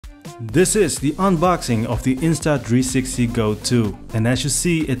This is the unboxing of the Insta360 Go 2, and as you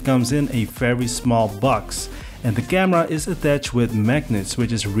see, it comes in a very small box and the camera is attached with magnets,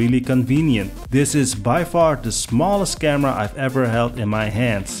 which is really convenient. This is by far the smallest camera I've ever held in my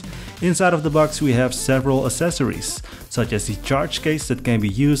hands. Inside of the box we have several accessories, such as the charge case that can be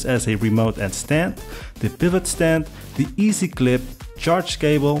used as a remote and stand, the pivot stand, the easy clip, charge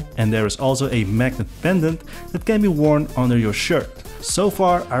cable, and there is also a magnet pendant that can be worn under your shirt. So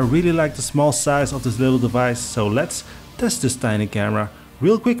far I really like the small size of this little device, so let's test this tiny camera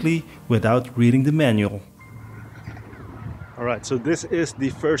real quickly without reading the manual. Alright, so this is the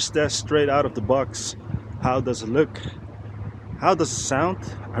first test straight out of the box. How does it look? How does it sound?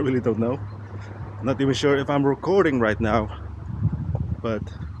 I really don't know. I'm not even sure if I'm recording right now, but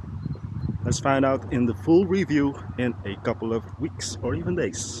let's find out in the full review in a couple of weeks or even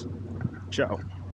days. Ciao.